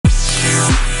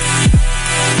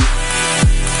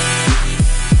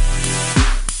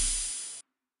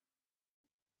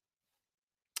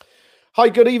Hi,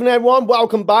 good evening, everyone.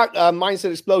 Welcome back.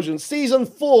 Mindset Explosion, season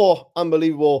 4.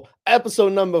 Unbelievable.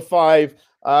 Episode number 5.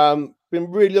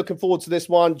 Been really looking forward to this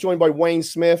one. Joined by Wayne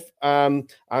Smith. And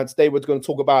today we're going to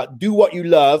talk about do what you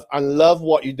love and love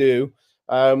what you do.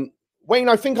 Wayne,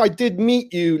 I think I did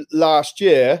meet you last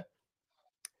year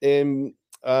in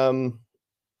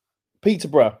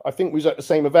Peterborough. I think we was at the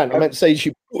same event. I meant to say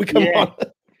we come on.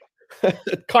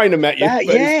 Kind of met you.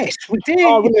 Yes, we did.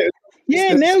 Oh,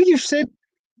 yeah, now you've said.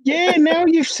 Yeah, now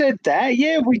you've said that.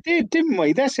 Yeah, we did, didn't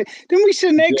we? That's it. Didn't we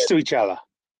sit next to each other?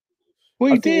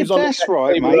 We did. That's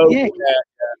right, mate.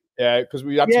 Yeah, because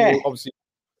we had to obviously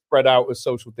spread out with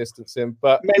social distancing.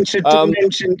 But mentioned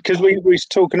because we was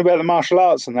talking about the martial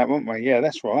arts and that, weren't we? Yeah,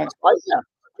 that's right.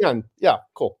 Yeah,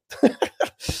 cool.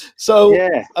 So,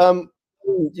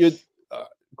 you're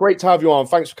great to have you on.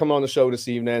 Thanks for coming on the show this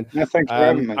evening. No, thanks for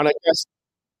having me. And I guess,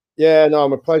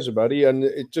 my pleasure, buddy. And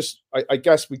it just, I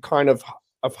guess we kind of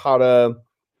have had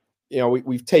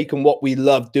we've taken what we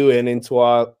love doing into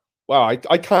our. Well,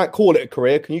 I can't call it a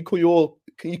career. Can you call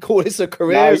this a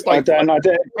career? No, I don't.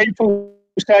 People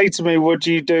say to me, "What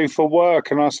do you do for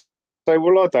work?" And I say,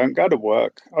 "Well, I don't go to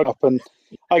work.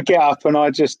 I get up and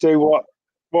I just do what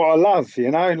I love.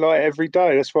 Like every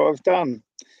day. That's what I've done.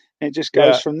 It just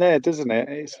goes from there, doesn't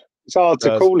it? It's hard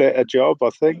to call it a job,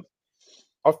 I think.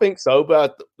 I think so,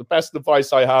 but the best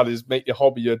advice I had is make your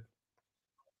hobby your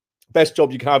best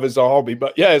job you can have as a hobby.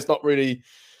 But yeah, it's not really.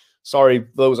 Sorry,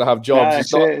 those that have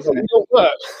jobs. No, it don't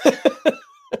work.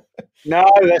 No,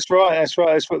 that's right. That's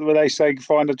what they say.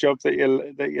 Find a job that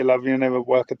you love. You never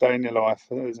work a day in your life,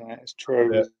 isn't it? It's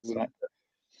true, isn't it?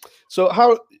 So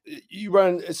how you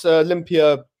run? It's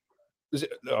Olympia. Is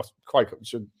it? I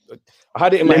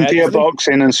had it in my head. Olympia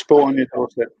Boxing and Sport on your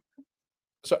doorstep.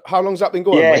 So how long's that been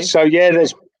going? Yeah. Wayne? So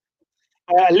there's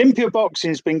Olympia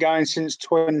Boxing's been going since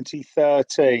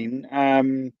 2013.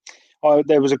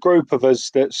 There was a group of us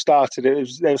that started it.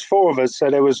 There was 4 of us. So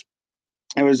there was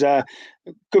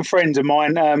good friends of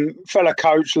mine, fellow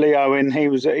coach Leo, and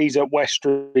he's at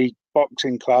Westbury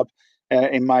Boxing Club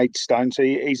in Maidstone. So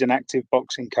he's an active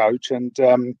boxing coach, and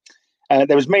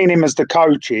there was me and him as the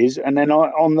coaches, and then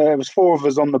there was 4 of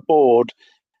us on the board,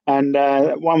 and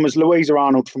one was Louisa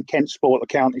Arnold from Kent Sport, the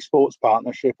County Sports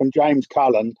Partnership, and James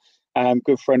Cullen,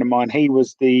 good friend of mine. He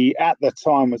was at the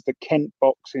time the Kent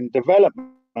Boxing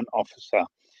Development Officer.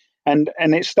 And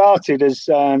it started as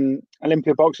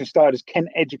Olympia Boxing started as Kent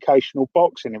Educational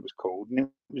Boxing, it was called, and it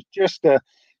was just a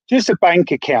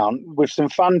bank account with some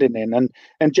funding in. And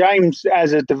James,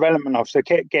 as a development officer,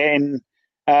 kept getting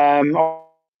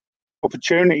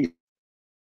opportunities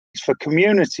for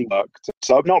community work,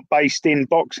 so not based in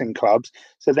boxing clubs.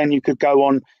 So then you could go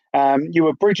on. You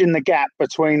were bridging the gap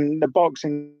between the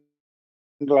boxing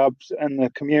clubs and the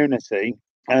community,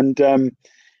 and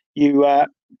you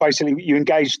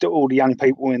engaged all the young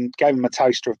people and gave them a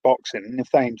taster of boxing, and if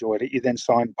they enjoyed it, you then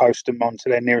post them on to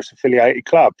their nearest affiliated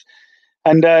clubs.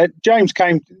 And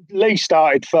Lee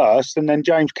started first, and then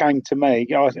James came to me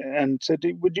and said,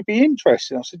 "Would you be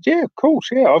interested?" I said, "Yeah, of course,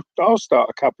 yeah, I'll start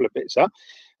a couple of bits up."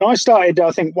 And I started,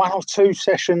 I think, 1 or 2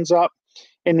 sessions up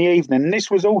in the evening, and this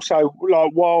was also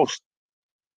like whilst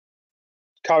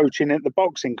coaching at the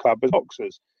boxing club as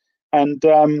boxers, and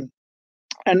then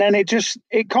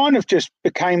it kind of just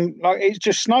became like it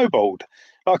just snowballed.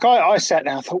 Like I sat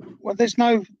down, I thought, well, there's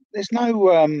no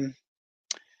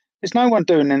one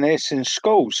doing this in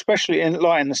schools, especially in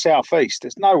the southeast.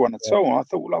 There's no one at all. And I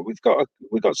thought, well, we've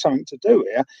got something to do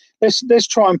here. Let's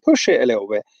try and push it a little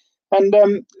bit, and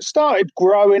started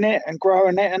growing it, and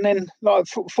then like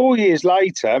 4 years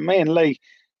later, me and Lee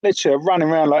literally running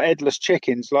around like headless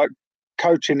chickens, like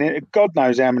coaching it, God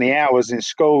knows how many hours in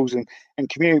schools and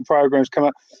community programs come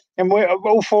up, and we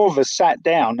all 4 of us sat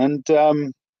down, and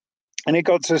it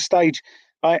got to the stage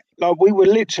like we were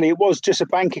literally, it was just a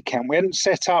bank account. We hadn't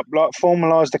set up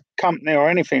formalised a company or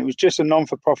anything. It was just a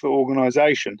non-for-profit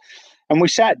organisation, and we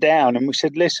sat down and we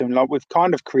said, listen, we've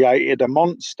kind of created a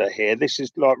monster here. This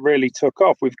is really took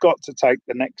off. We've got to take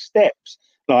the next steps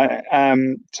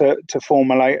to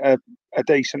formulate a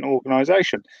decent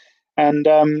organisation, and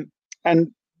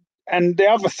the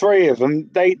other 3 of them,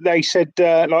 they said,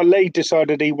 Lee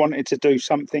decided he wanted to do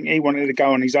something. He wanted to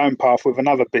go on his own path with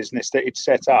another business that he'd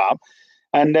set up.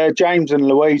 And James and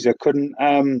Louisa couldn't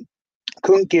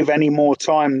give any more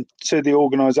time to the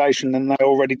organisation than they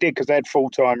already did, because they had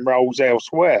full-time roles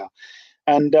elsewhere.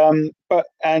 And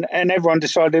everyone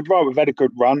decided, right, we've had a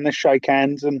good run, let's shake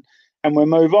hands and we'll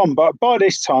move on. But by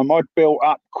this time, I'd built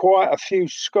up quite a few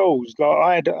schools.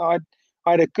 I had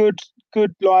a good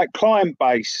client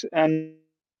base and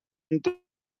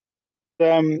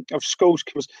of schools.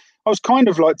 was kind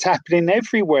of like tapping in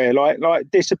everywhere, like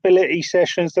disability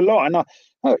sessions, a lot. And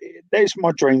it's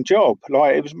my dream job.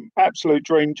 Like, it was an absolute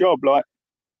dream job. Like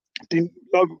we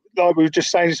were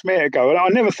just saying this a minute ago. I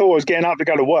never thought I was getting up to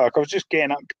go to work. I was just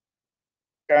getting up,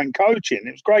 going coaching.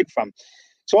 It was great fun.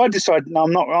 So I decided, no,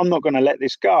 I'm not going to let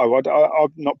this go.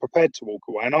 I'm not prepared to walk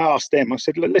away. And I asked them, I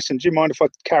said, listen, do you mind if I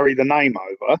carry the name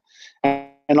over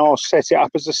and I'll set it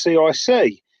up as a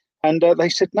CIC? And they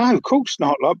said, no, of course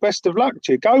not. Like, best of luck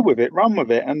to you. Go with it, run with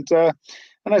it. And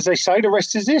as they say, the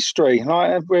rest is history.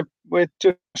 Like, we're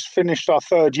just finished our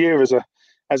third year as a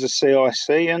CIC,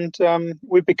 and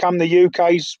we've become the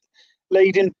UK's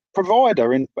leading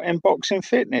provider in boxing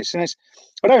fitness. And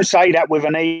I don't say that with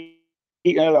an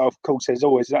of course, there's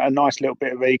always a nice little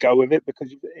bit of ego with it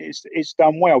because it's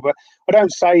done well. But I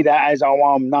don't say that as, oh,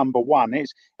 I'm number one.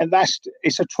 It's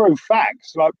a true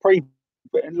fact. Like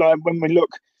when we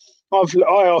look, I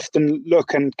often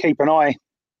look and keep an eye,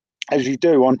 as you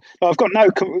do, on. I've got no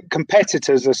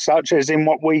competitors as such as in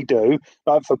what we do,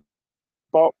 like for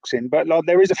boxing, but like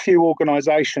there is a few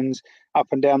organisations up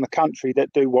and down the country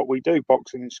that do what we do,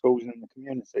 boxing in schools and in the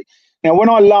community. Now, when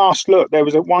I last looked, there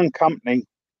was one company.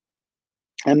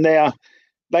 And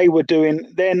they were doing,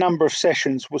 their number of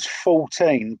sessions was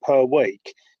 14 per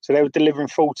week. So they were delivering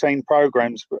 14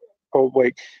 programs per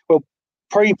week. Well,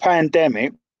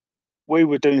 pre-pandemic, we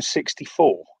were doing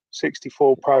 64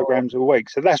 programs a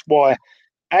week. So that's why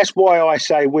I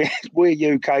say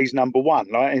we're UK's number one.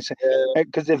 Like,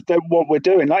 because of what we're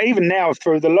doing. Like, even now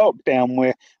through the lockdown,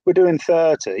 we're doing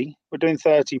 30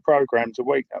 programs a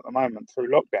week at the moment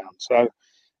through lockdown. So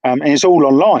and it's all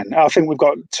online. I think we've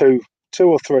got two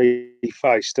or three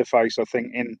face-to-face, I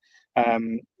think, in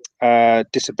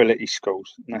disability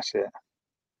schools, and that's it.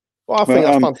 Well, I think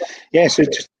that's fantastic.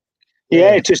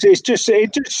 Yes, it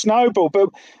just snowballed. But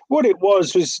what it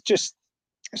was just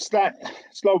it's like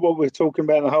what we're talking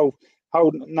about. The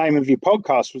whole name of your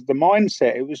podcast was the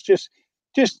mindset. It was just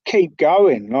keep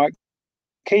going, like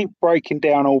keep breaking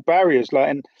down all barriers, like,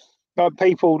 and like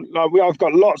people like I've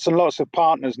got lots and lots of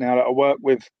partners now that I work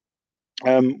with.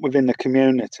 Within the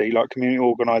community, like community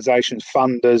organisations,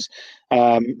 funders,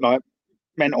 like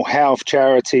mental health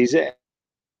charities,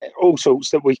 all sorts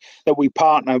that we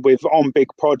partner with on big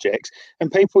projects.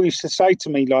 And people used to say to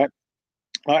me, like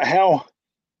how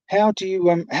do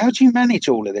you manage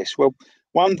all of this? Well,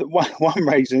 one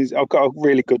reason is I've got a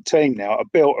really good team now. I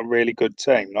built a really good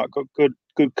team, like got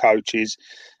good coaches.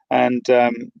 And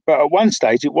but at one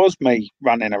stage it was me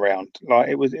running around, like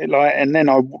it was like, and then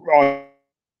I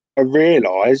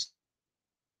realised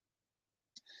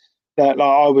that like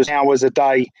I was hours a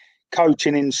day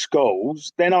coaching in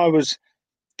schools. Then I was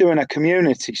doing a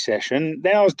community session.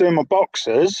 Then I was doing my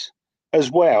boxers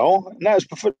as well. And that was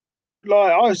before,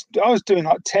 like I was doing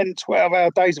like 10,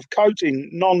 12-hour days of coaching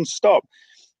non-stop.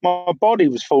 My body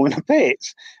was falling to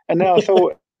bits. And then I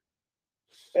thought,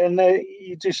 and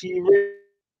you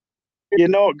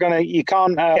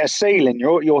can't get a ceiling.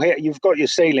 You've got your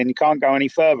ceiling. You can't go any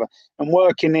further. And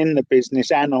working in the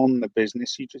business and on the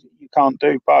business, you can't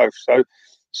do both.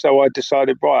 So I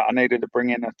decided, right, I needed to bring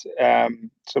in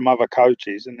some other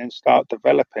coaches and then start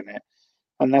developing it.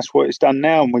 And that's what it's done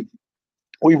now. And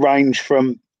we range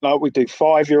from, like, we do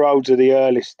 5-year-olds are the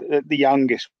earliest, the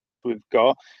youngest we've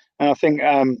got. And I think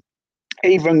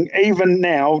even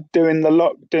now doing the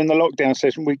lockdown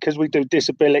session, because we do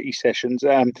disability sessions,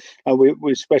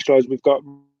 we specialise. We've got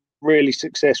really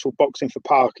successful boxing for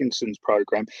Parkinson's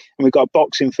program, and we've got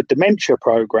boxing for dementia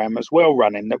program as well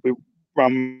running that we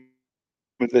run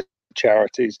with the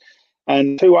charities,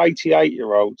 and 2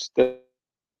 88-year-olds that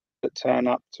turn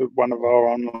up to one of our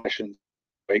online sessions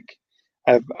this week.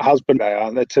 Have husband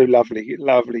they're two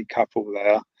lovely couple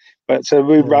there, but so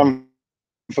we run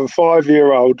from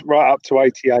 5-year-old right up to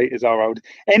 88 is our old.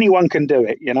 Anyone can do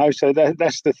it, so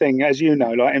that's the thing, as you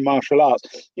know, like in martial arts,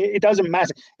 it doesn't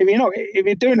matter if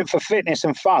you're doing it for fitness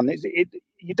and fun.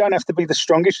 You don't have to be the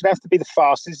strongest, you don't have to be the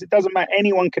fastest. It doesn't matter.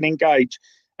 Anyone can engage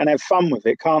and have fun with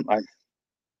it, can't they?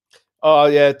 Oh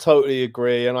yeah, totally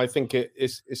agree. And I think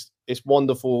it's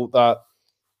wonderful that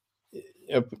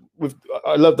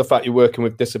I love the fact you're working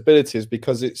with disabilities,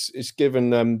 because it's given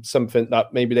them something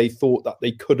that maybe they thought that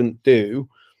they couldn't do,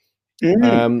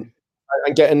 and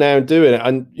getting there and doing it.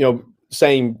 And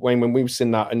same when we've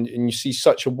seen that, and you see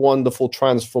such a wonderful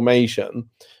transformation.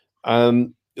 Like,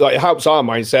 it helps our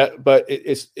mindset, but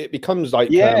it becomes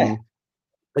like a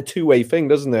two-way thing,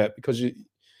 doesn't it? Because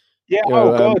Yeah,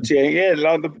 oh God, yeah.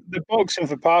 Like the Boxing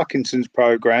for Parkinson's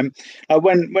program.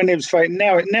 When it was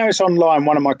now it's online.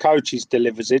 One of my coaches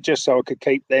delivers it just so I could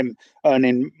keep them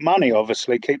earning money.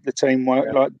 Obviously, keep the team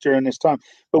like during this time.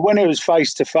 But when it was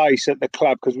face to face at the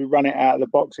club, because we run it out of the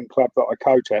boxing club that I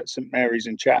coach at, St Mary's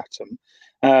in Chatham,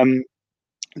 I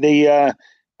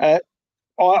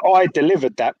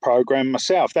delivered that program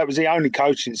myself. That was the only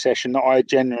coaching session that I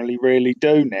generally really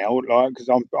do now, like because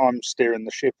I'm steering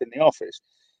the ship in the office.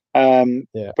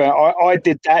 But I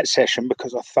did that session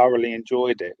because I thoroughly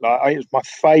enjoyed it. Like it was my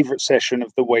favourite session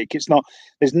of the week. It's not.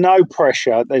 There's no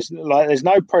pressure. There's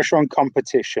no pressure on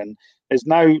competition. There's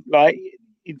no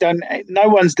you don't. No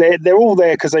one's there. They're all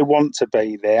there because they want to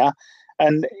be there,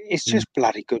 and it's just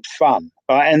bloody good fun.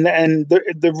 And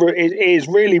it is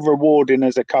really rewarding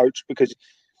as a coach because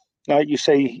like you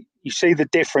see the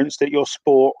difference that your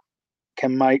sport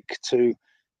can make to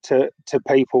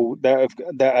people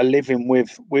that are living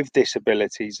with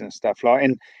disabilities and stuff. Like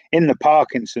in the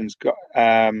Parkinson's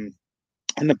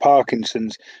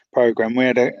program, we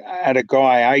had a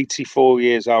guy, 84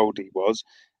 years old he was,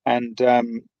 and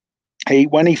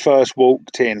when he first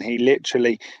walked in, he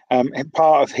literally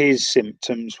part of his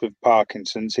symptoms with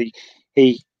Parkinson's,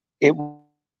 it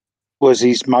was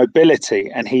his mobility,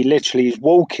 and he literally his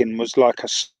walking was like a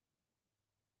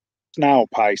snail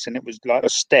pace, and it was like a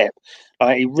step.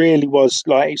 Like he really was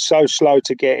like he's so slow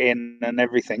to get in and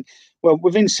everything. Well,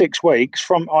 within 6 weeks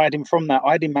I had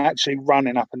him actually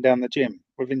running up and down the gym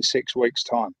within 6 weeks'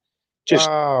 time. Just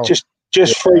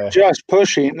through just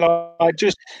pushing, like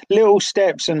just little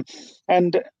steps and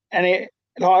it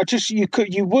like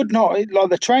you would not like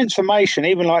the transformation.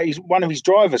 Even like one of his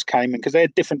drivers came in because they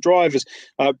had different drivers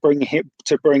bring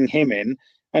him in.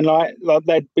 And like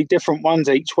there'd be different ones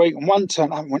each week. And one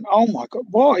time I went, "Oh my God,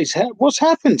 what's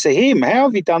happened to him? How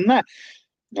have you done that?"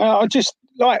 I just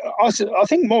like I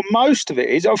think most of it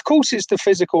is, of course, it's the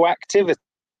physical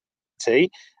activity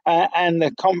and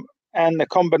the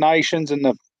combinations and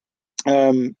the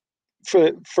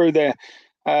through their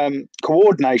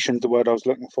coordination is the word I was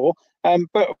looking for.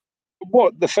 But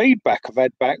what the feedback I've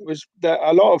had back was that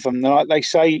a lot of them, like they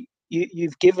say,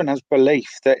 you've given us belief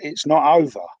that it's not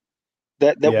over.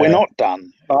 That we're not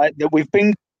done, right? That we've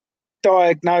been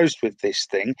diagnosed with this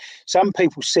thing. Some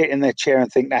people sit in their chair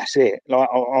and think that's it. Like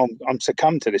I'm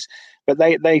succumbed to this. But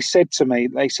they said to me,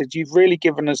 you've really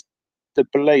given us the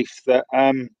belief that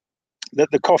that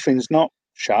the coffin's not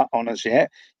shut on us yet.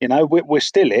 You know, we're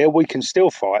still here. We can still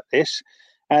fight this.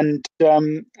 And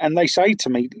they say to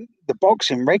me, the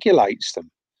boxing regulates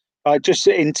them. Just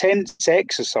intense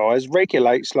exercise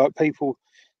regulates like people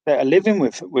that are living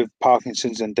with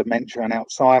Parkinson's and dementia and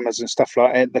Alzheimer's and stuff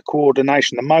like that, the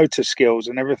coordination, the motor skills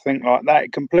and everything like that,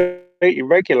 it completely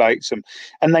regulates them.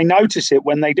 And they notice it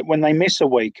when they miss a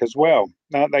week as well.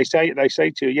 They say to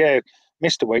you, yeah,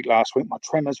 missed a week last week, my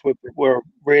tremors were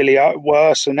really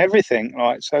worse and everything.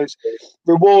 Like, so it's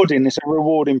rewarding. It's a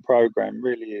rewarding program,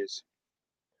 really is.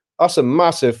 That's a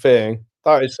massive thing.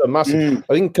 That is a massive.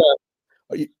 I think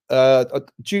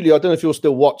Julie, I don't know if you're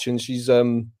still watching.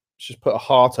 She's put a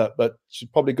heart up, but she's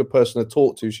probably a good person to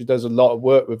talk to. She does a lot of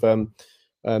work with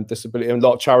disability and a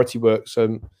lot of charity work.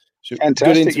 So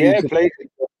fantastic, yeah, please.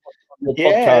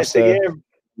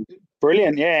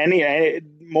 Brilliant. Yeah, any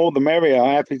more the merrier.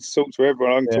 I'm happy to talk to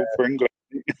everyone. I can talk for England.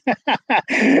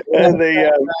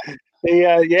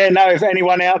 If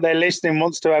anyone out there listening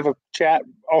wants to have a chat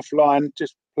offline,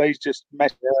 please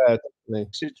message me.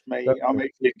 Definitely. I'm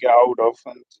easy to get hold of,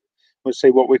 and we'll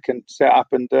see what we can set up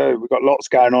and do. We've got lots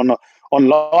going on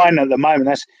online at the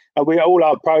moment. All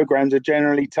our programs are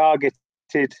generally targeted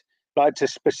like to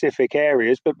specific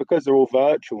areas, but because they're all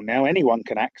virtual now, anyone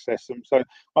can access them. So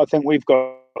I think we've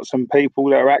got some people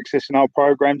that are accessing our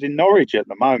programs in Norwich at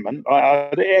the moment.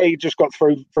 He just got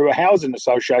through a housing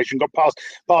association, got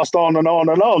passed on and on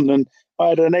and on, and I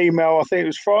had an email, I think it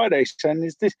was Friday, saying,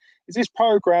 is this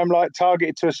program like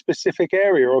targeted to a specific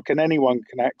area, or anyone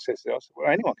can access it? I said, well,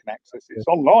 anyone can access it. It's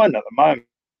online at the moment.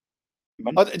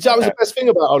 That was the best thing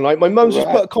about online. My mum's just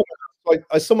put a comment. Like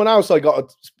someone else, I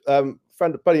got a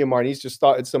buddy of mine. He's just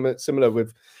started something similar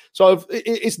with. So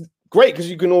it's great because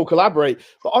you can all collaborate.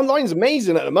 But online is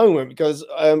amazing at the moment because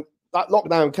that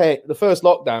lockdown the first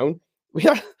lockdown,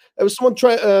 there was someone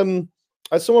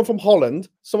someone from Holland,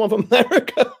 someone from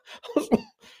America.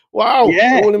 Wow!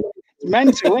 Yeah.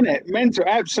 Mental, isn't it? Mental,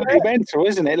 absolutely mental,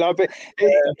 isn't it? Like,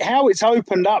 how it's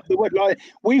opened up the world. Like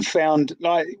we've found,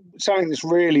 like something that's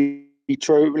really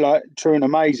true, like true and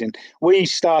amazing. We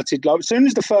started like as soon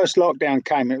as the first lockdown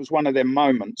came, it was one of them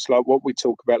moments like what we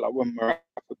talk about, like when we're up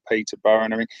at Peterborough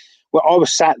and everything. Well, I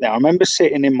was sat there. I remember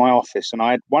sitting in my office, and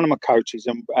I had one of my coaches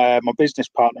and my business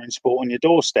partner in Sport on Your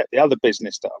Doorstep, the other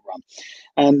business that I run,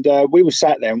 and we were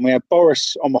sat there, and we had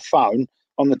Boris on my phone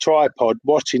on the tripod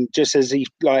watching, just as he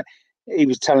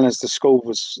was telling us the school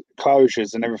was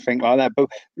closures and everything like that. But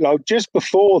like just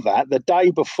before that, the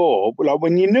day before, like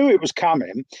when you knew it was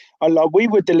coming, like we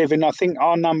were delivering. I think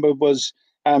our number was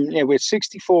we had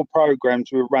 64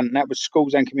 programs we were running. That was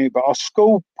schools and community. But our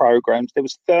school programs, there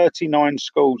was 39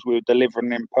 schools we were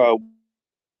delivering in per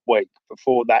week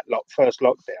before that first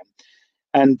lockdown.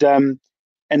 And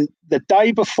the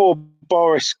day before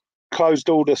Boris closed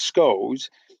all the schools,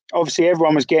 obviously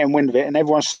everyone was getting wind of it and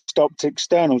everyone stopped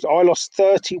externals. I lost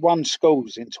 31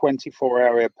 schools in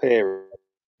 24-hour period.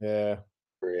 Yeah.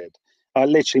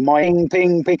 Literally my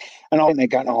ping, and I think they're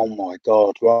going, oh my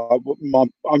God,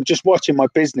 I'm just watching my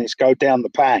business go down the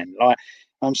pan. Like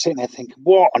I'm sitting there thinking,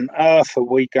 what on earth are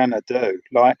we going to do?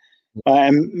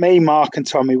 And me, Mark and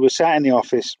Tommy were sat in the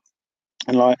office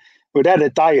and like we'd had a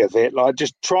day of it, like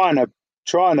just trying to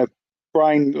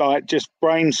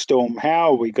brainstorm,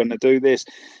 how are we going to do this?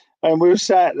 And we were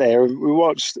sat there and we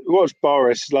watched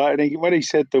Boris, like, and when he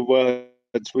said the words,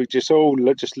 we just all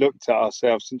looked at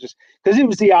ourselves and just, because it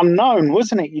was the unknown,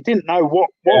 wasn't it? You didn't know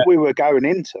what we were going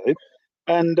into,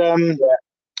 and I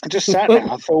just sat there.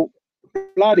 I thought,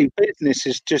 bloody business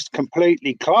is just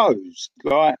completely closed.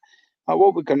 Like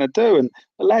what we're going to do? And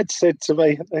the lads said to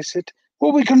me, they said, what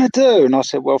are we going to do? And I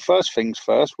said, well, first things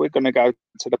first, we're going to go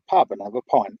to the pub and have a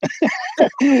pint.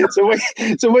 so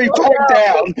we packed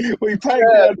down. We packed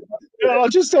down. I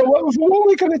just thought, what are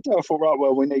we going to do? I thought, right,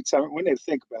 well, we need something. We need to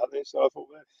think about this. So I thought,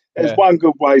 well, there's one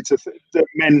good way that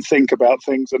men think about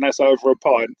things, and that's over a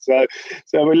pint. So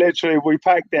we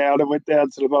packed down and went down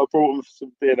to the bar, brought them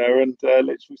some dinner, and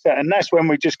literally sat. And that's when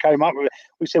we just came up with it.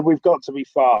 We said we've got to be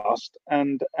fast,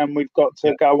 and we've got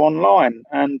to go online,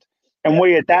 and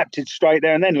we adapted straight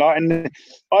there and then. Like, and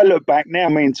I look back now,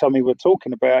 me and Tommy were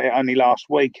talking about it only last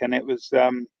week, and it was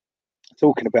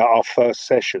talking about our first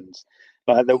sessions,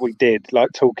 like that we did, like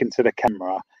talking to the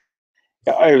camera.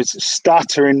 It was a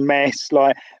stuttering mess,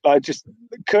 like just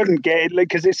couldn't get it,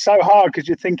 because it's so hard, because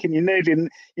you're thinking you're needing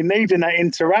that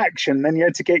interaction, and you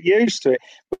had to get used to it.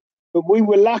 But we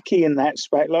were lucky in that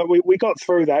aspect. Like we got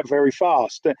through that very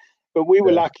fast. But we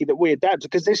were lucky that we adapted,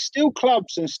 because there's still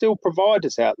clubs and still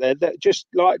providers out there that just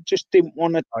didn't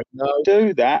want to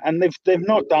do that, and they've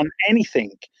not done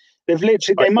anything. They're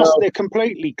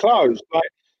completely closed. Like,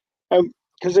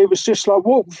 because it was just like,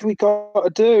 what have we got to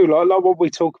do? Like what we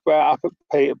talk about up at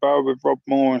Peterborough with Rob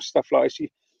Moore and stuff like this.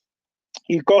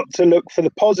 You've got to look for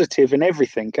the positive in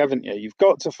everything, haven't you? You've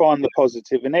got to find the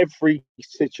positive in every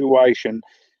situation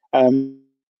to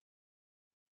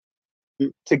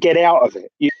get out of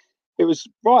it. It was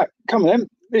right. Come on,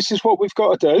 this is what we've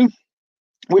got to do.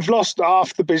 We've lost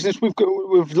half the business. We've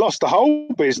lost the whole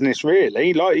business,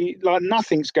 really. Like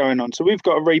nothing's going on. So we've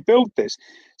got to rebuild this.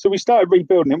 So we started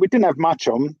rebuilding it. We didn't have much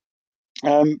on,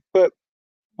 but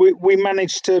we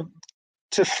managed to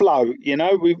float. You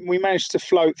know, we managed to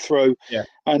float through,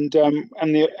 and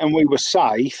we were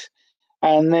safe.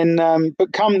 And then,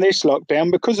 but come this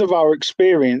lockdown, because of our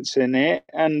experience in it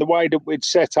and the way that we'd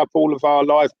set up all of our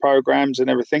live programs and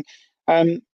everything,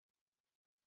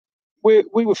 we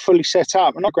were fully set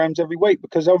up and programs every week,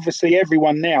 because obviously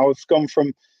everyone now has gone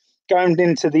from going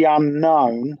into the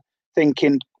unknown,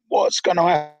 thinking what's going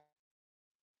to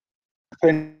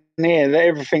happen here, that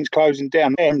everything's closing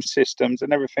down, systems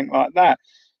and everything like that.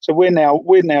 So we're now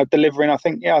delivering. I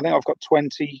think I've got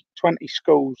 20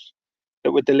 schools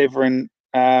that we're delivering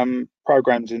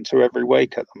programs into every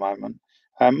week at the moment.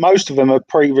 Most of them are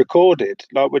pre-recorded.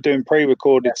 Like, we're doing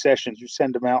pre-recorded sessions. We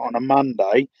send them out on a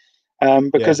Monday,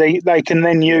 because they can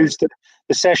then use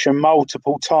the session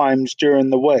multiple times during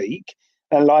the week.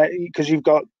 And because you've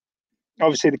got,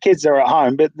 obviously the kids are at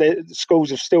home, but the schools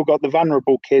have still got the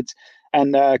vulnerable kids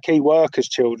and key workers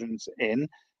children's in.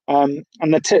 And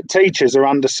the teachers are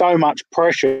under so much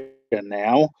pressure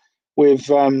now with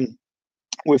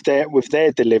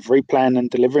their delivery plan and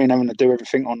delivery, and having to do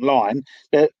everything online,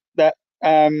 that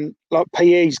like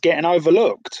PE's getting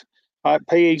overlooked. Like,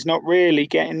 PE's not really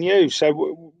getting used.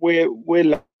 So we're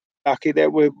lucky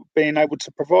that we're being able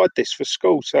to provide this for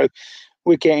school. So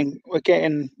we're getting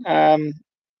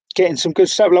some good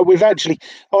stuff. Like, we've actually,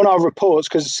 on our reports,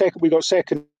 because we got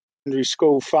secondary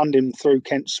school funding through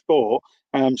Kent Sport,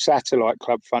 satellite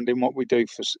club funding, what we do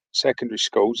for secondary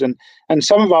schools, and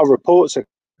some of our reports are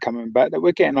coming back that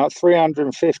we're getting like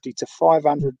 350 to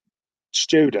 500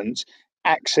 students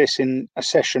accessing a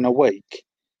session a week.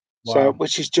 Wow. So,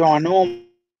 which is ginormous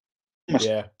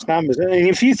numbers. And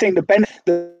if you think the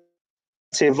benefit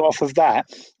off of that,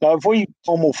 like if we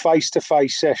normal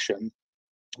face-to-face session,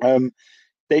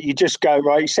 that you just go,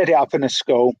 right, you set it up in a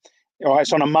school, right,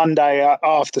 it's on a Monday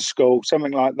after school,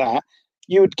 something like that,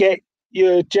 you would get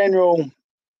your general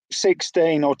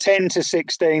 16 or 10 to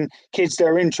 16 kids that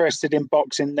are interested in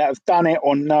boxing that have done it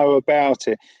or know about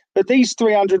it. But these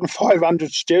 300 and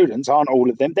 500 students aren't all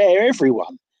of them, they're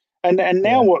everyone. And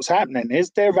now what's happening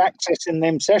is they're accessing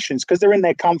them sessions because they're in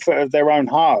their comfort of their own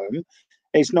home.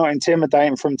 It's not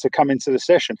intimidating for them to come into the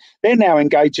session. They're now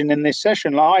engaging in this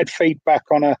session. Like I had feedback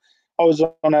I was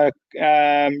on a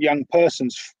young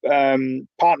person's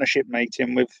partnership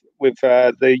meeting with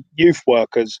the youth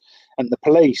workers and the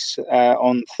police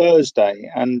on Thursday,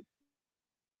 and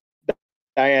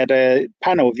they had a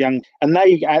panel of young, and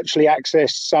they actually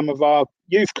accessed some of our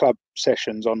youth club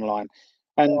sessions online,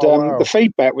 and the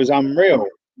feedback was unreal.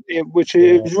 Which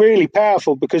was really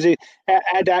powerful because it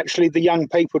had actually the young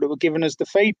people that were giving us the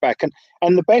feedback,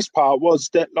 and the best part was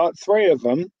that like 3 of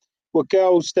them were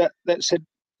girls that said,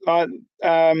 like,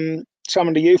 some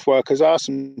of the youth workers asked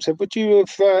them, said, would you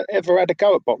have ever had a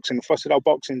go at boxing? If I said, oh,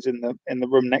 boxing's in the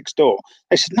room next door,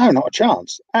 they said, no, not a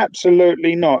chance,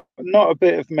 absolutely not a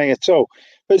bit of me at all.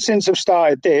 But since I've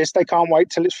started this, they can't wait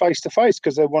till it's face to face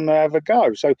because they want to have a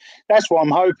go. So that's what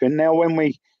I'm hoping now when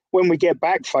we get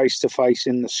back face to face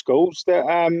in the schools, that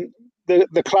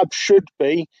the club should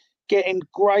be getting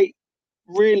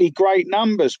really great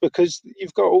numbers, because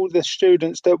you've got all the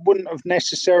students that wouldn't have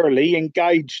necessarily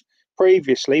engaged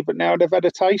previously, but now they've had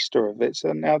a taster of it,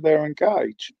 so now they're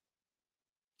engaged.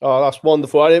 Oh, that's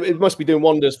wonderful. It must be doing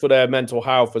wonders for their mental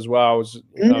health as well. As,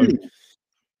 you know,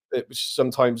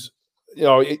 sometimes, you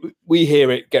know, we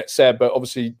hear it get said, but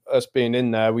obviously us being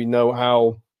in there, we know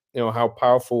how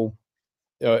powerful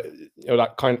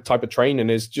that kind of type of training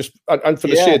is, just and for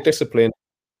the sheer discipline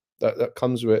that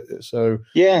comes with it. So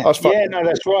that's right.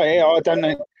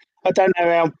 I don't know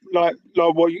how like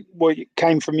what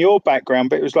came from your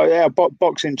background, but it was like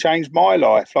boxing changed my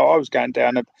life. Like I was going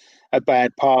down a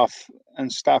bad path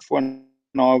and stuff when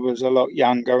I was a lot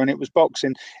younger, and it was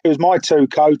boxing. It was my 2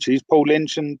 coaches, Paul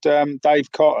Lynch and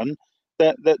Dave Cotton,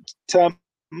 that turned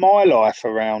my life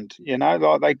around. You know,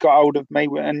 like they got hold of me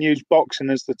and used boxing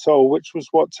as the tool, which was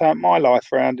what turned my life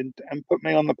around and put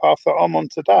me on the path that I'm on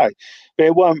today. But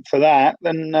it weren't for that,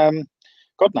 then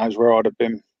God knows where I'd have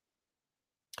been.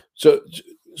 So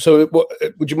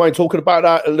would you mind talking about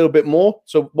that a little bit more?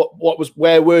 So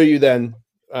where were you then?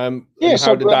 How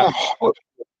did that?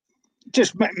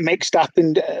 Just mixed up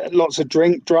in lots of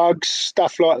drink, drugs,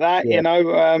 stuff like that. You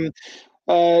know,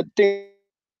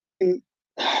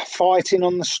 fighting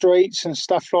on the streets and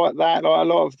stuff like that. Like a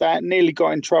lot of that. Nearly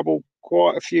got in trouble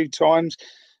quite a few times.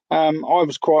 I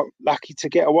was quite lucky to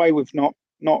get away with not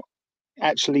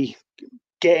actually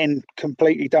getting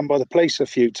completely done by the police a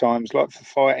few times, like for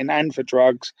fighting and for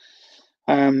drugs,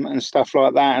 and stuff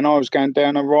like that. And I was going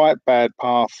down a right bad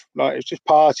path. Like it's just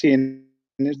partying,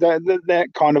 that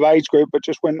kind of age group, but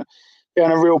just went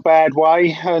down a real bad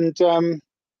way. And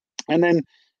then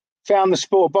found the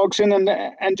sport of boxing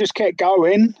and just kept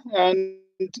going. And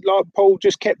like Paul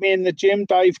just kept me in the gym.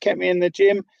 Dave kept me in the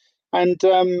gym. And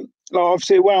like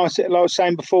obviously, when like I was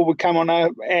saying before we come on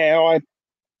air, I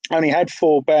only had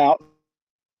 4 bouts.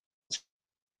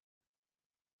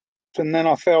 And then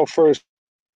I fell through a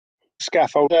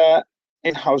scaffold. I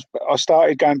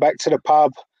started going back to the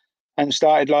pub and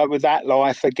started like with that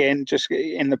life again, just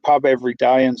in the pub every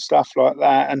day and stuff like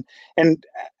that. And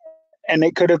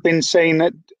it could have been seen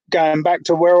that going back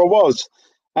to where I was.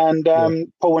 And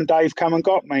Paul and Dave come and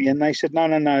got me, and they said,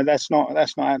 no, that's not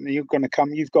happening. You're going to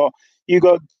come. You've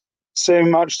got so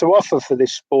much to offer for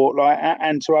this sport, like,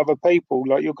 and to other people.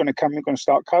 Like you're going to come. You're going to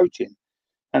start coaching.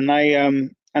 And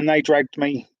they dragged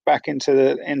me back into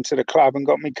the club and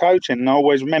got me coaching. And I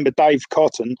always remember Dave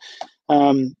Cotton.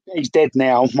 He's dead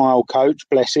now, my old coach,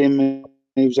 bless him.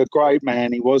 He was a great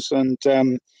man, he was. And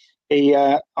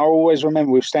I always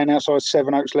remember we were standing outside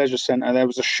Sevenoaks Leisure Centre. There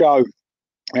was a show.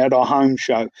 We had our home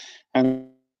show, and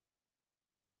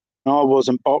I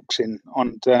wasn't boxing.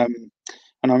 And I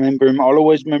remember him. I'll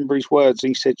always remember his words.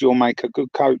 He said, "You'll make a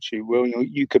good coach. You will.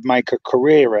 You could make a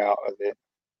career out of it."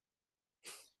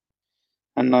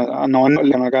 And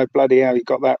I go, bloody hell, you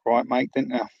got that right, mate,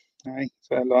 didn't you? Hey?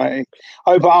 So like,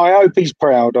 I hope he's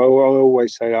proud. I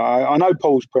always say I know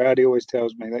Paul's proud. He always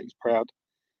tells me that he's proud.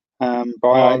 I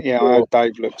hope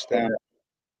Dave looks down.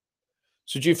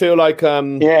 So do you feel like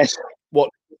yes, what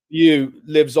you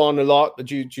lives on a lot?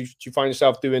 Do you find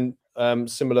yourself doing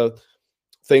similar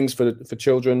things for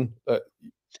children?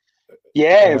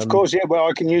 Yeah, of course. Yeah, well,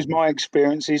 I can use my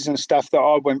experiences and stuff that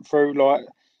I went through, like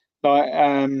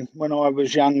when I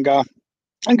was younger.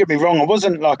 Don't get me wrong, I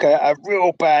wasn't like a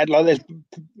real bad. Like there's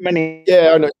many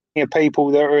Yeah, I know. people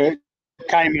that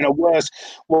came in a worse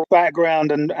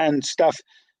background and stuff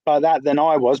like that than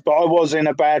I was, but I was in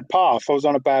a bad path. I was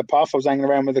on a bad path. I was hanging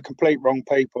around with the complete wrong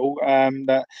people. And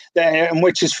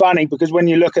which is funny because when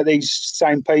you look at these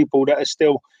same people that are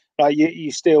still like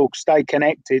you still stay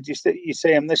connected. You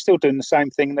see them; they're still doing the same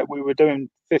thing that we were doing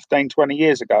 15, 20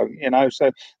 years ago.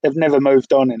 So they've never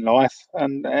moved on in life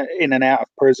and in and out of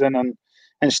prison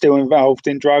and still involved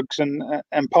in drugs and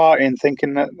partying,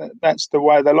 thinking that that's the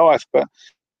way of their life. But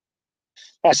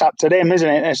that's up to them, isn't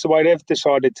it? That's the way they've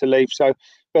decided to leave. So,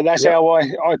 but that's how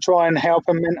I try and help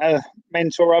and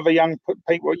mentor other young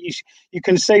people. You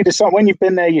can see when you've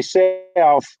been there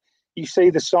yourself, you see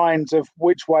the signs of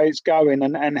which way it's going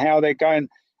and how they're going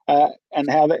and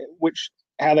how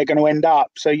they're going to end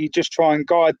up. So you just try and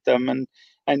guide them and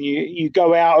you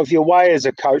go out of your way as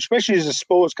a coach, especially as a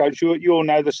sports coach. You all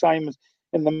know the same as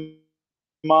in the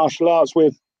martial arts.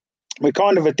 We're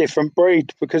kind of a different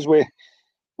breed because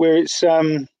it's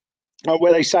like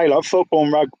where they say like football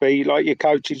and rugby, like your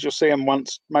coaches, you'll see them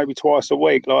once, maybe twice a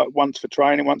week, like once for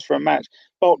training, once for a match.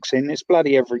 Boxing, it's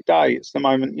bloody every day. It's the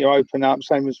moment you open up,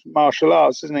 same as martial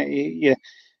arts, isn't it? You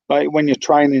like when you're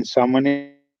training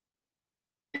someone,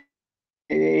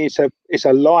 it's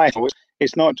a life.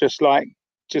 It's not just like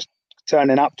just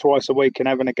turning up twice a week and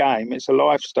having a game. It's a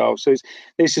lifestyle. So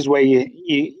this is where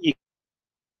you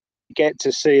get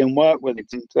to see and work with it.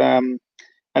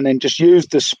 And then just use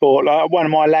the sport. Like one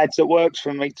of my lads that works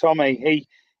for me, Tommy,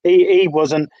 he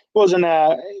wasn't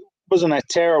a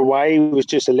tearaway. He was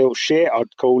just a little shit.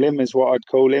 I'd call him, is what I'd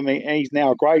call him. He's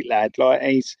now a great lad. Like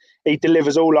he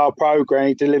delivers all our program.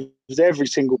 He delivers every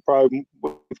single program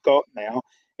we've got now.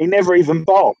 He never even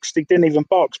boxed. He didn't even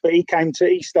box, but he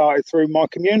started through my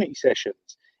community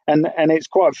sessions, and it's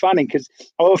quite funny because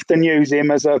I often use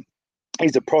him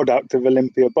he's a product of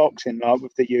Olympia Boxing, like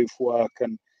with the youth work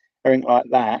and everything like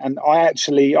that. And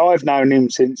I've known him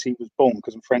since he was born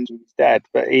because I'm friends with his dad.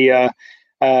 But he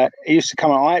used to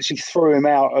come out. I actually threw him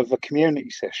out of a community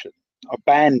session. I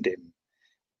banned him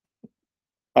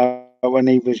when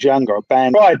he was younger. I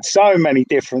tried so many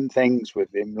different things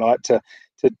with him, like to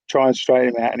try and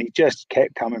straighten him out, and he just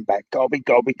kept coming back, gobby,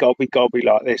 gobby, gobby, gobby,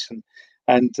 like this.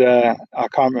 And I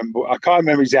can't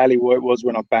remember exactly what it was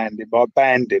when I banned him, but I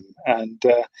banned him,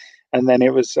 and then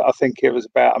I think it was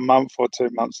about a month or 2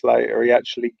 months later, he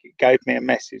actually gave me a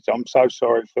message. I'm so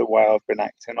sorry for the way I've been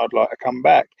acting. I'd like to come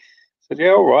back. I said,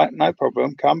 yeah, all right, no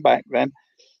problem. Come back then.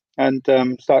 And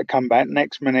started coming back.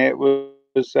 Next minute it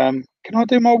was, can I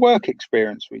do my work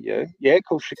experience with you? Yeah, of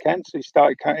course you can. So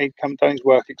he'd come doing his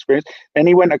work experience. Then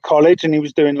he went to college and he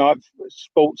was doing like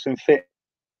sports and fitness,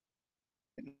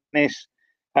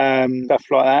 stuff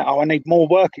like that. Oh, I need more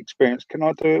work experience. Can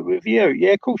I do it with you?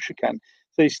 Yeah, of course you can.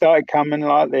 So he started coming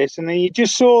like this, and then you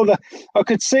just saw I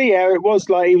could see how it was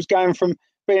like he was going from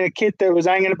being a kid that was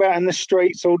hanging about in the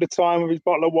streets all the time with his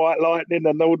bottle of White Lightning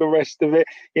and all the rest of it,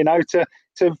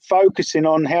 to focusing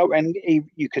on how, and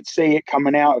you could see it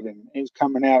coming out of him. He was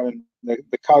coming out in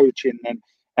the coaching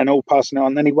and all passing on.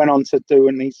 And then he went on to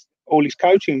doing all his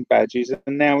coaching badges,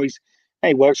 and now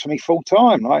he works for me full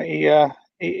time. Like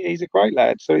he's a great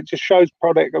lad. So it just shows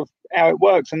product of how it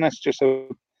works, and that's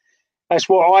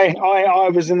what I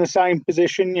was in the same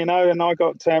position, and I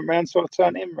got turned around, so I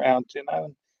turned him around,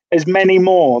 There's many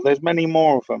more. There's many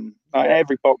more of them. Like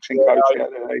every boxing coach out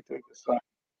there, they do the same.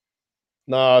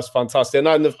 No, it's fantastic.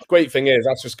 And the great thing is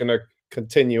that's just going to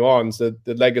continue on. So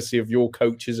the legacy of your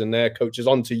coaches and their coaches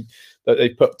that they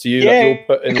put to you. Yeah,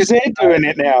 because they're doing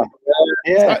it now.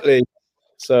 Yeah, exactly.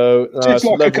 So it's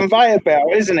like a conveyor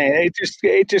belt, isn't it?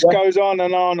 It just goes on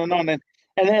and on and on,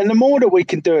 and the more that we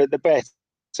can do it, the better.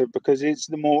 Because it's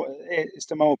the more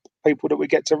people that we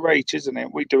get to reach, isn't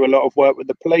it? We do a lot of work with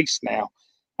the police now.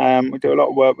 We do a lot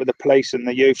of work with the police and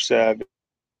the youth services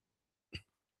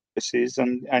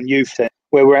and youth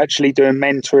where we're actually doing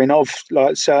mentoring of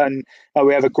like certain.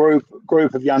 We have a group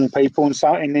of young people,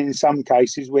 and in some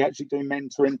cases we actually do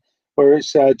mentoring where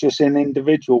it's just an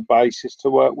individual basis to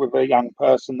work with a young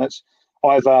person that's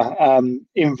either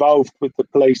involved with the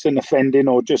police and offending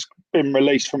or just been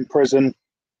released from prison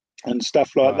and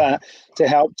stuff like that to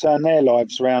help turn their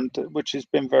lives around, which has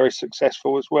been very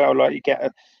successful as well. Like you get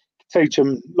to teach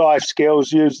them life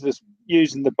skills,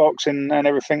 using the boxing and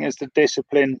everything as the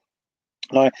discipline.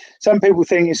 Like some people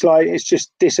think it's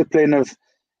just discipline of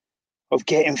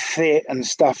getting fit and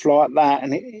stuff like that,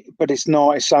 but it's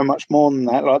not. It's so much more than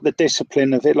that. Like the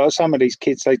discipline of it. Like some of these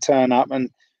kids, they turn up and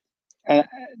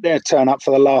they'll turn up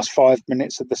for the last 5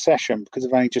 minutes of the session because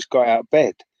they've only just got out of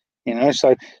bed.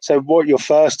 So what your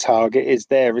first target is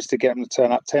to get them to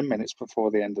turn up 10 minutes before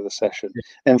the end of the session,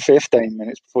 then 15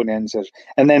 minutes before the end of the session.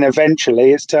 And then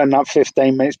eventually it's turning up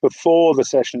 15 minutes before the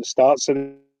session starts.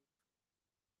 So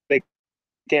they're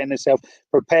getting themselves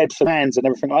prepared for hands and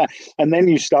everything like that. And then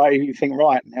you think,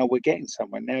 right, now we're getting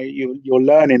somewhere. Now you're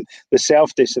learning the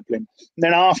self-discipline. And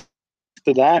then after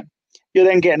that, you're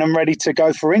then getting them ready to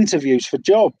go for interviews for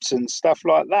jobs and stuff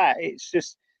like that. It's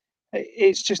just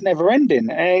never ending,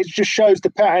 and it just shows the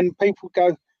pattern. People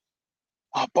go,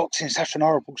 "Oh, boxing is such an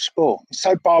horrible sport. It's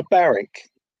so barbaric."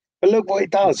 But look what it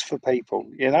does for people.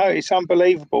 It's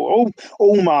unbelievable.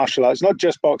 All martial arts, not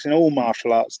just boxing. All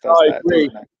martial arts does I that. agree.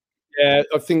 Doesn't it? Yeah,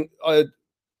 I think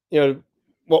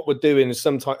what we're doing is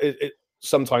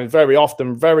sometimes, very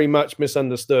often, very much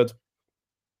misunderstood.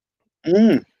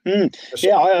 Yeah,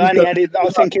 I only had it. I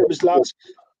think it was last.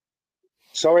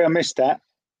 Sorry, I missed that.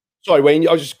 Sorry, Wayne.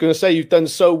 I was just going to say you've done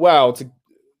so well to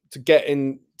get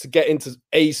into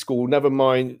A school. Never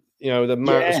mind, the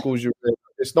amount of schools you're in.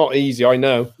 It's not easy. I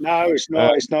know. No, it's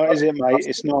not. It's not, is it, mate?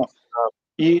 It's not.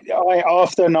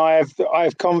 I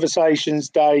have conversations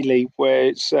daily where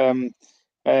it's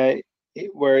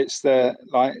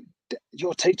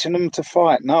you're teaching them to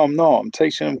fight. No, I'm not. I'm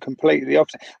teaching them completely the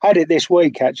opposite. I had it this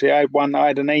week actually. I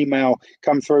had an email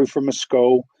come through from a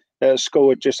school. The school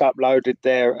had just uploaded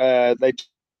they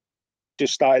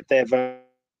just started their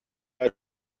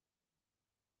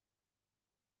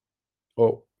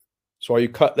Oh, sorry, you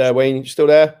cut there, Wayne. You still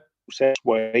there?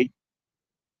 Week.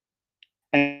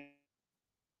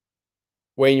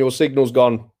 Wayne, your signal's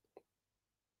gone.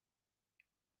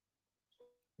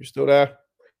 You still there?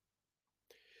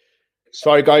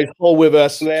 Sorry, guys, all with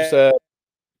us. Just a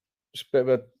bit of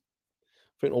I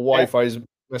think the Wi-Fi is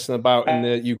messing about in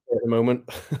the UK at the moment.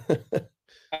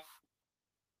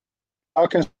 I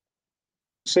can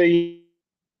see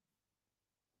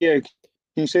you. Can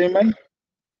you see me?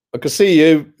 I can see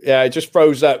you. Yeah, it just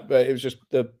froze up, but it was just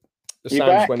the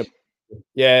sounds went.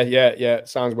 Yeah.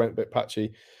 Sounds went a bit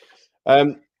patchy.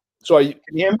 Sorry, can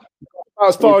you hear me?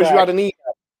 As far as you had an email.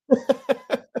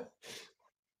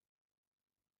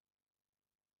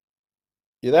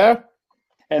 You there?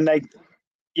 And I'm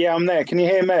there. Can you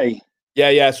hear me?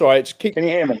 Yeah. Sorry, can you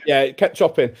hear me? Yeah, it kept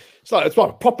dropping. It's like a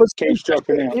proper. Keeps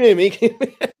dropping. Can you hear me?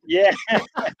 Yeah.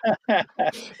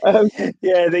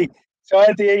 So I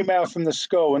had the email from the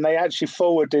school, and they actually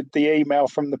forwarded the email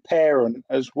from the parent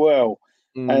as well.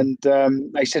 And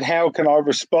they said, "How can I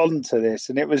respond to this?"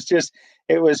 And it was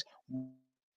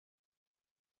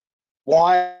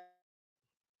why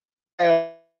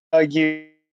are you?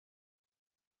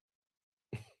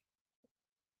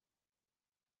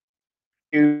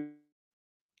 I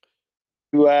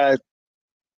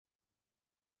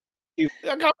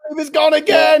can't believe it's gone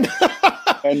again.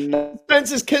 And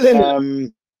Spencer's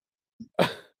killing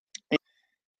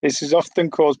this is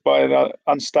often caused by an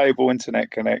unstable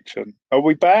internet connection. Are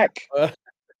we back? Yeah.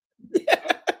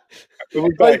 Are we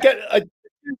back?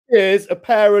 Years a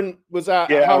parent was at.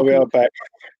 Yeah, we are back.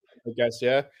 I guess.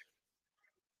 Yeah.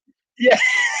 Yeah.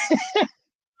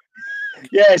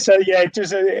 Yeah, so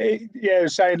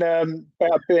saying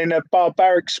about being a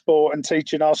barbaric sport and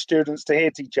teaching our students to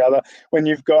hit each other when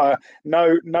you've got a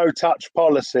no touch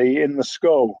policy in the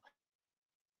school.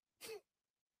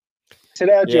 I said,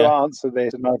 how do you answer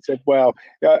this? And I said, well,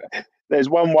 there's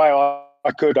one way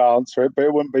I could answer it, but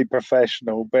it wouldn't be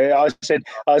professional. But I said,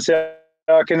 I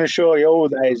can assure you all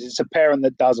that is, it's a parent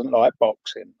that doesn't like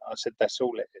boxing. I said, that's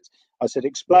all it is. I said,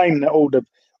 explain all the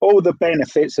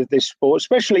benefits of this sport,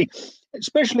 especially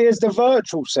as the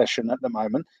virtual session at the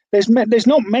moment. There's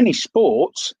not many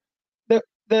sports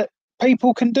that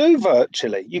people can do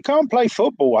virtually. You can't play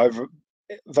football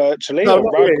virtually or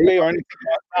rugby or anything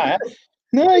like that.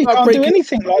 No, you can't do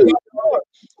anything like that.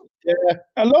 Yeah,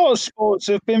 a lot of sports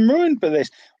have been ruined by this.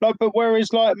 But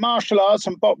whereas martial arts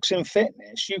and boxing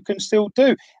fitness, you can still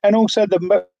do. And also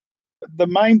the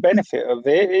main benefit of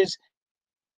it is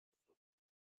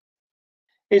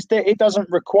that it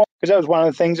doesn't require, because that was one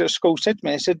of the things that school said to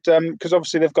me. They said, because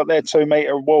obviously they've got their 2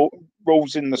 meter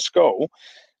rules in the school.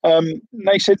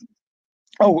 They said,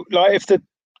 if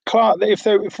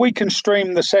we can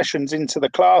stream the sessions into the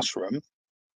classroom,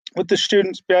 would the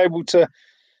students be able to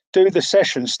do the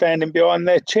session standing behind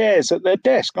their chairs at their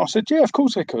desk? And I said, yeah, of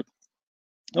course they could.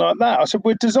 Like that. I said,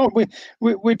 we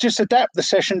just adapt the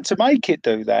session to make it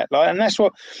do that. And I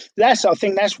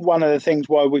think that's one of the things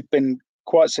why we've been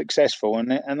quite successful,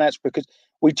 and that's because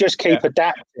we just keep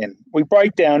adapting. We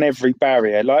break down every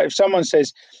barrier. Like if someone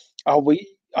says,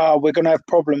 oh, we're going to have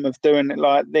a problem of doing it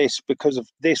like this because of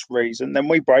this reason, then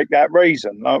we break that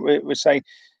reason. Like we say,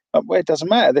 well, it doesn't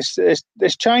matter.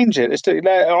 Let's change it.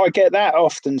 I get that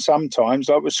often sometimes,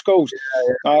 like with schools.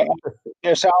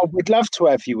 So we'd love to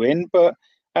have you in, but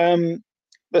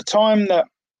the time that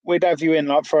we'd have you in,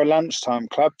 like for a lunchtime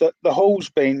club, that the hall's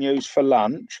being used for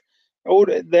lunch. All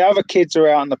the other kids are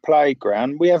out on the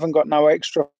playground. We haven't got no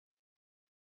extra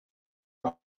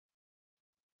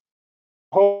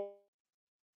hall.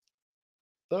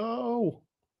 Oh.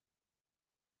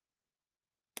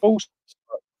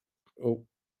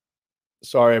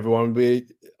 Sorry, everyone. We've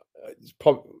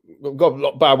got a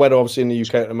lot of bad weather, obviously, in the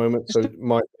UK at the moment, so it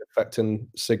might be affecting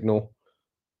signal.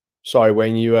 Sorry,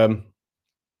 Wayne, you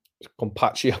gone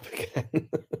patchy up again.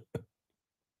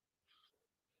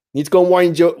 Need to go and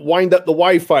wind up the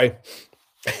Wi-Fi.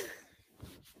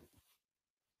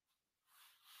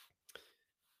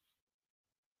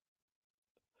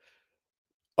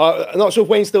 I'm not sure if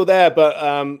Wayne's still there,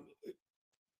 but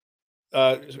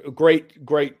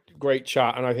great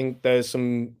chat, and I think there's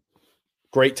some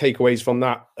great takeaways from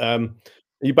that.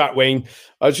 You back, Wayne?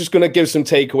 I was just going to give some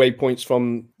takeaway points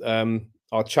from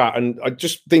our chat, and I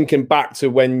just thinking back to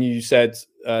when you said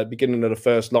beginning of the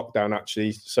first lockdown,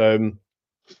 actually. So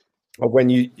when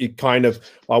you kind of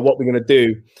what we're going to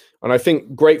do, and I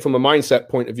think great from a mindset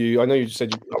point of view. I know you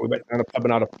said we went down a pub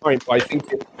and had a pint, but I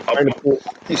think it kind of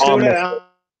you still there?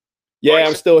 Yeah,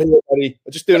 I'm still here, buddy.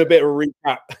 I'm just doing a bit of a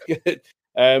recap.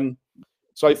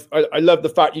 So I love the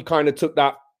fact you kind of took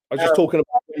that. I was just talking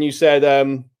about when you said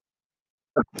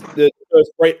the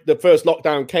first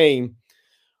lockdown came,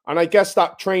 and I guess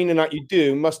that training that you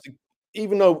do must,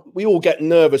 even though we all get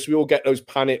nervous, we all get those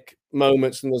panic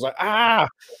moments, and there's like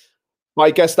but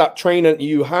I guess that training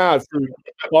you had through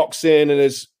boxing and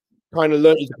has kind of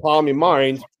learned you to calm your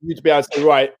mind, for you to be able to say,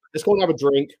 right, let's go and have a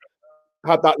drink.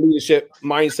 Had that leadership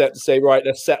mindset to say, right,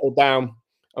 let's settle down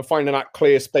and finding that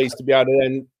clear space to be able to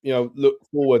then, look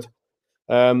forward.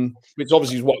 Which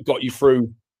obviously is what got you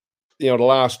through, the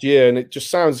last year. And it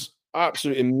just sounds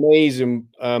absolutely amazing.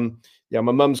 My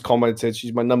mum's commented,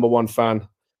 she's my #1 fan.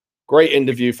 Great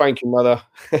interview. Thank you, mother.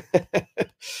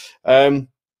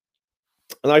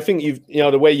 And I think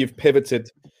the way you've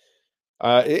pivoted,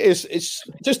 it's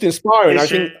just inspiring. I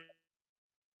think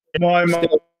my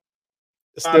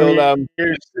still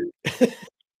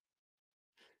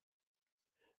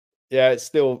yeah, it's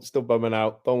still bumming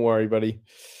out. Don't worry, buddy.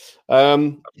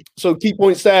 So key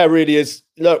points there really is,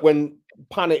 look, when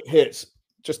panic hits,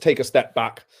 just take a step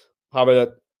back, have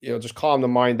just calm the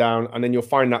mind down, and then you'll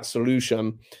find that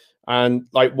solution. And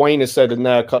like Wayne has said in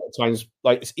there a couple of times,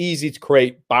 like, it's easy to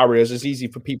create barriers. It's easy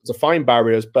for people to find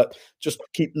barriers, but just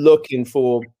keep looking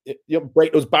for,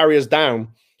 break those barriers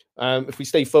down. If we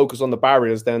stay focused on the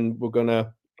barriers, then we're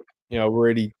gonna,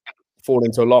 really fall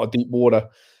into a lot of deep water.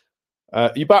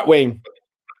 You back, Wayne?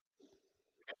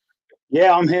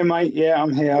 Yeah, I'm here, mate. Yeah,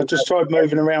 I'm here. I just tried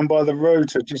moving around by the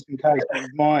router just in case it was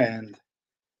my end.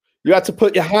 You had to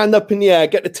put your hand up in the air,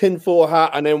 get the tinfoil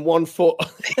hat, and then 1 foot.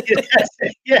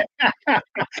 Yeah.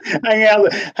 hang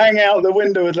out the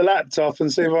window with the laptop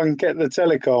and see if I can get the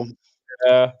telecom.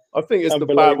 Yeah, I think it's the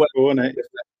bad way, isn't it?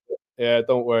 Yeah,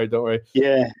 don't worry.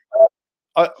 Yeah.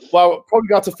 Well, probably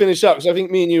got to finish up because I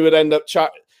think me and you would end up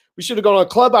chat. We should have gone on a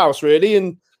Clubhouse really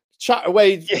and chat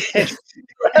away.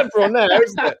 Everyone there,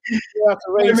 isn't it?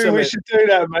 Maybe we should do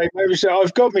that, mate. Maybe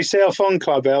I've got myself on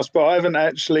Clubhouse, but I haven't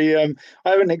actually, I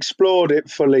haven't explored it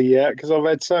fully yet because I've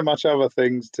had so much other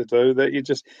things to do that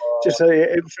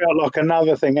it felt like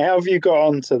another thing. How have you got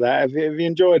onto that? Have you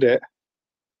enjoyed it?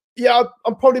 Yeah,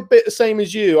 I'm probably a bit the same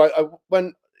as you.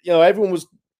 When everyone was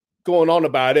going on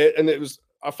about it, and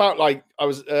I felt like I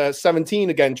was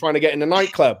 17 again, trying to get in the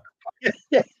nightclub.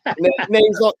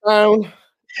 Names not down.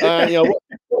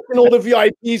 Watching all the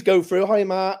VIPs go through. Hi,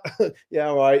 Matt. Yeah,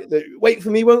 all right. Wait for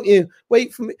me, won't you?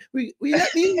 Wait for me. Will you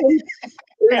let me in?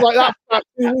 It was like that for about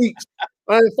 2 weeks.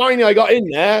 And finally I got in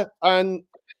there, and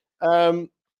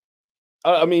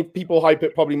I mean, people hype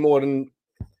it probably more than,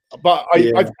 but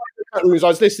I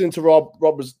was listening to Rob.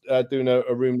 Rob was doing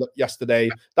a room yesterday.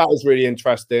 That was really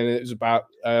interesting. It was about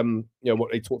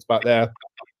what they talked about there.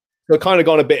 So kind of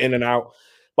gone a bit in and out,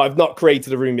 but I've not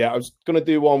created a room yet. I was going to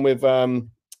do one with Ben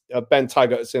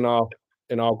Taggart's in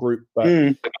our group,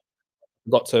 but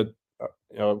got to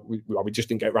we just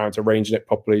didn't get around to arranging it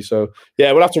properly. So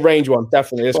yeah, we'll have to arrange one.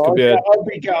 Definitely, this could be. I'll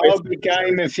be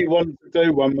game if you want to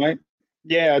do one, mate.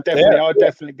 Yeah, definitely. I'll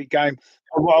definitely be game.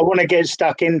 I want to get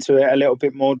stuck into it a little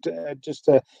bit more, just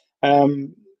to, like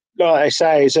I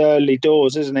say, it's early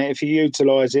doors, isn't it? If you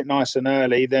utilise it nice and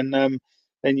early, then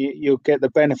then you'll get the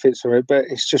benefits of it. But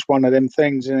it's just one of them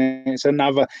things, and it's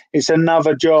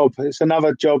another job. It's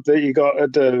another job that you got to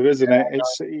do, isn't it?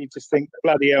 It's you just think,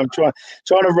 bloody hell, I'm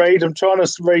trying to read, I'm trying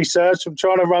to research, I'm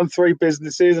trying to run 3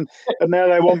 businesses, and now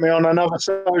they want me on another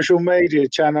social media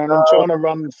channel, and I'm trying to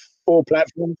run 4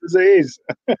 platforms as it is.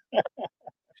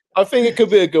 I think it could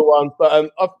be a good one,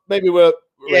 but maybe we'll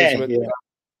arrange it.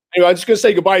 Anyway, I'm just going to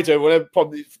say goodbye to everyone.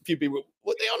 Probably a few people,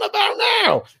 what are they on about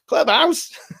now?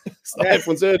 Clubhouse?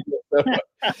 Everyone's heard of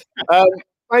it.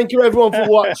 Thank you, everyone, for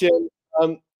watching.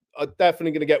 I'm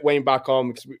definitely going to get Wayne back on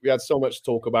because we had so much to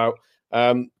talk about.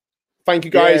 Thank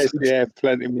you, guys. Yeah,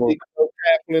 plenty more. Be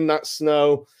careful in that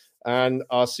snow. And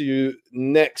I'll see you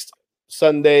next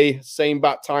Sunday. Same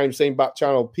bat time, same bat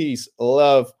channel. Peace,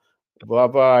 love.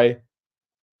 Bye-bye.